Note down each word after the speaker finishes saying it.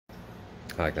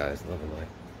Hi guys, love and light.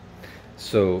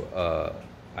 So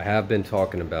I have been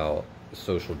talking about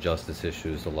social justice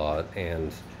issues a lot,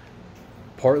 and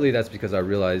partly that's because I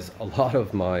realize a lot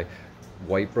of my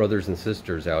white brothers and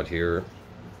sisters out here,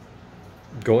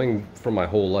 going from my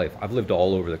whole life, I've lived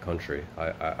all over the country.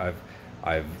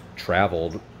 I've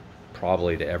traveled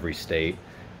probably to every state,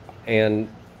 and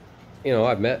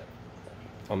I've met.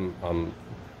 I'm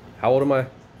how old am I?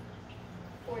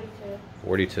 42.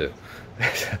 42.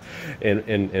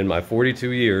 In my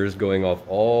 42 years, going off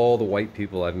all the white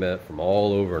people I've met from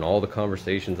all over and all the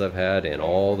conversations I've had and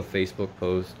all the Facebook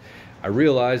posts, I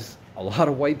realize a lot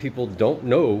of white people don't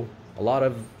know a lot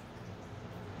of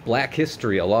black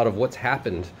history, a lot of what's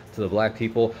happened to the black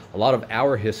people, a lot of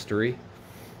our history.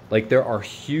 Like, there are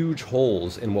huge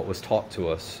holes in what was taught to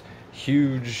us,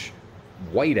 huge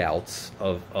whiteouts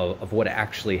of what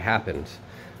actually happened.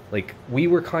 Like, we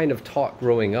were kind of taught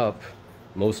growing up,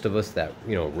 most of us, that,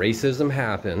 racism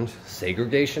happened,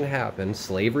 segregation happened,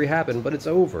 slavery happened, but it's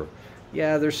over.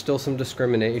 Yeah, there's still some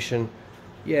discrimination.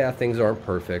 Yeah, things aren't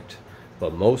perfect,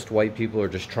 but most white people are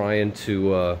just trying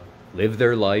to live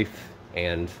their life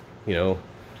and,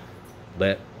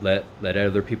 let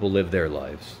other people live their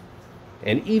lives.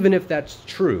 And even if that's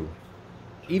true,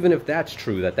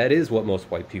 that is what most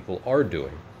white people are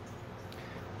doing,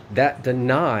 that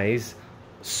denies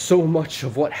so much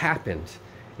of what happened.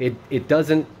 It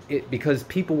doesn't, because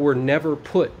people were never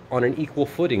put on an equal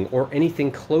footing or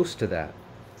anything close to that.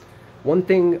 One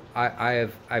thing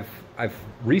I've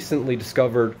recently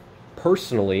discovered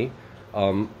personally,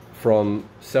 from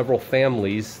several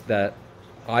families that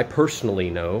I personally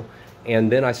know,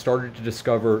 and then I started to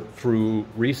discover through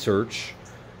research,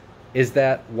 is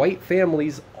that white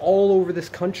families all over this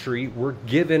country were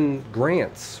given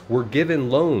grants, were given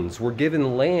loans, were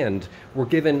given land, were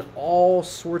given all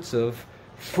sorts of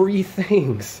free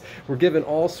things, were given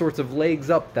all sorts of legs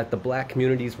up that the black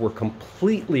communities were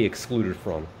completely excluded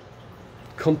from.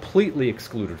 Completely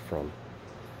excluded from.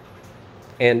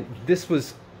 And this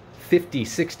was 50,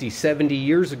 60, 70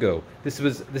 years ago. This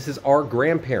is our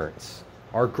grandparents,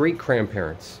 our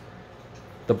great-grandparents.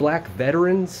 The black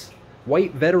veterans,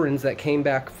 white veterans that came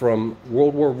back from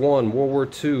World War I, World War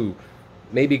II,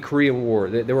 maybe Korean War.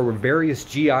 There were various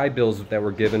GI bills that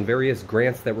were given, various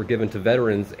grants that were given to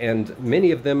veterans, and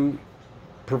many of them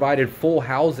provided full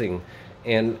housing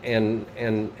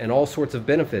and all sorts of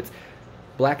benefits.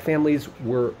 Black families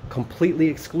were completely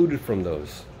excluded from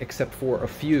those, except for a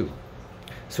few.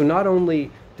 So not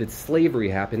only did slavery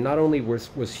happen, not only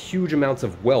was huge amounts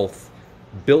of wealth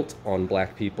built on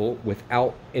black people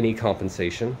without any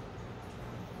compensation,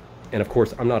 and of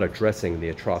course, I'm not addressing the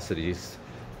atrocities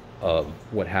of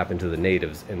what happened to the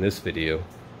natives in this video,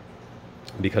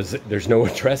 because there's no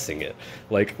addressing it.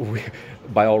 Like,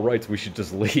 by all rights, we should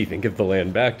just leave and give the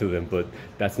land back to them, but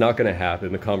that's not going to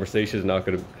happen. The conversation is not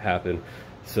going to happen.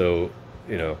 So,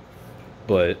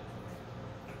 but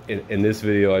in this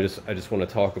video, I just want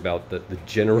to talk about the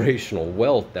generational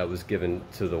wealth that was given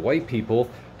to the white people,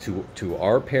 to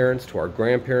our parents, to our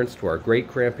grandparents, to our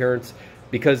great-grandparents,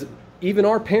 because even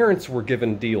our parents were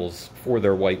given deals for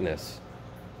their whiteness.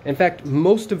 In fact,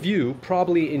 most of you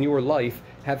probably in your life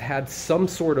have had some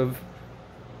sort of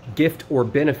gift or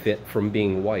benefit from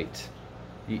being white.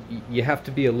 You have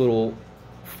to be a little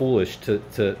foolish to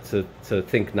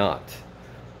think not.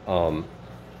 And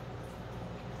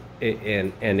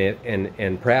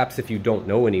perhaps if you don't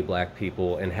know any black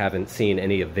people and haven't seen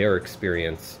any of their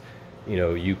experience,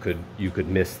 you could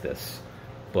miss this.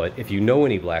 But if you know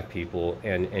any black people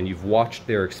and you've watched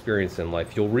their experience in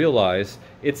life, you'll realize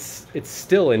it's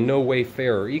still in no way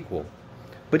fair or equal.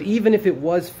 But even if it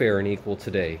was fair and equal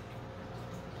today,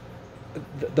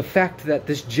 the fact that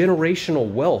this generational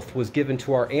wealth was given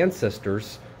to our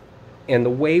ancestors, and the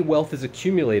way wealth is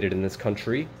accumulated in this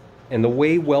country, and the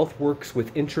way wealth works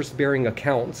with interest-bearing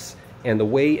accounts, and the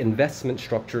way investment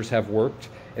structures have worked,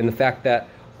 and the fact that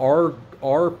our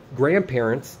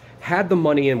grandparents had the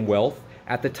money and wealth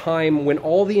at the time when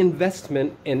all the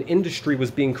investment and industry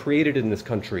was being created in this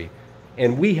country,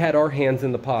 and we had our hands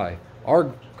in the pie,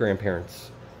 our grandparents.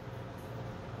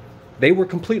 They were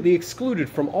completely excluded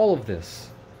from all of this.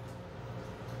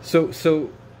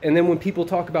 And then when people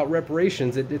talk about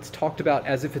reparations, it's talked about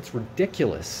as if it's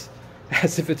ridiculous.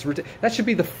 As if it's ridiculous. That should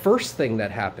be the first thing that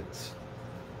happens.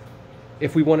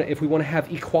 If we want to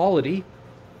have equality,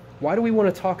 why do we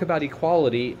want to talk about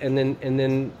equality and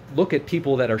then look at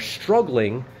people that are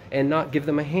struggling and not give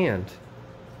them a hand?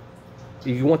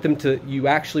 You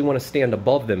actually want to stand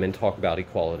above them and talk about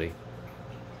equality.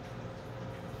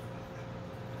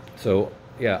 So,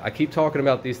 yeah, I keep talking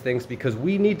about these things because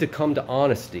we need to come to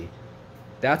honesty.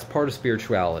 That's part of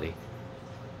spirituality.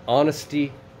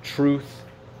 Honesty, truth,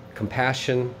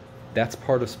 compassion, that's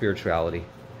part of spirituality.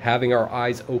 Having our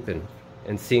eyes open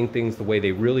and seeing things the way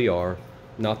they really are,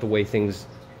 not the way things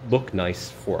look nice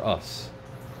for us.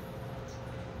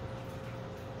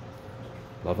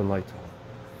 Love and light to all.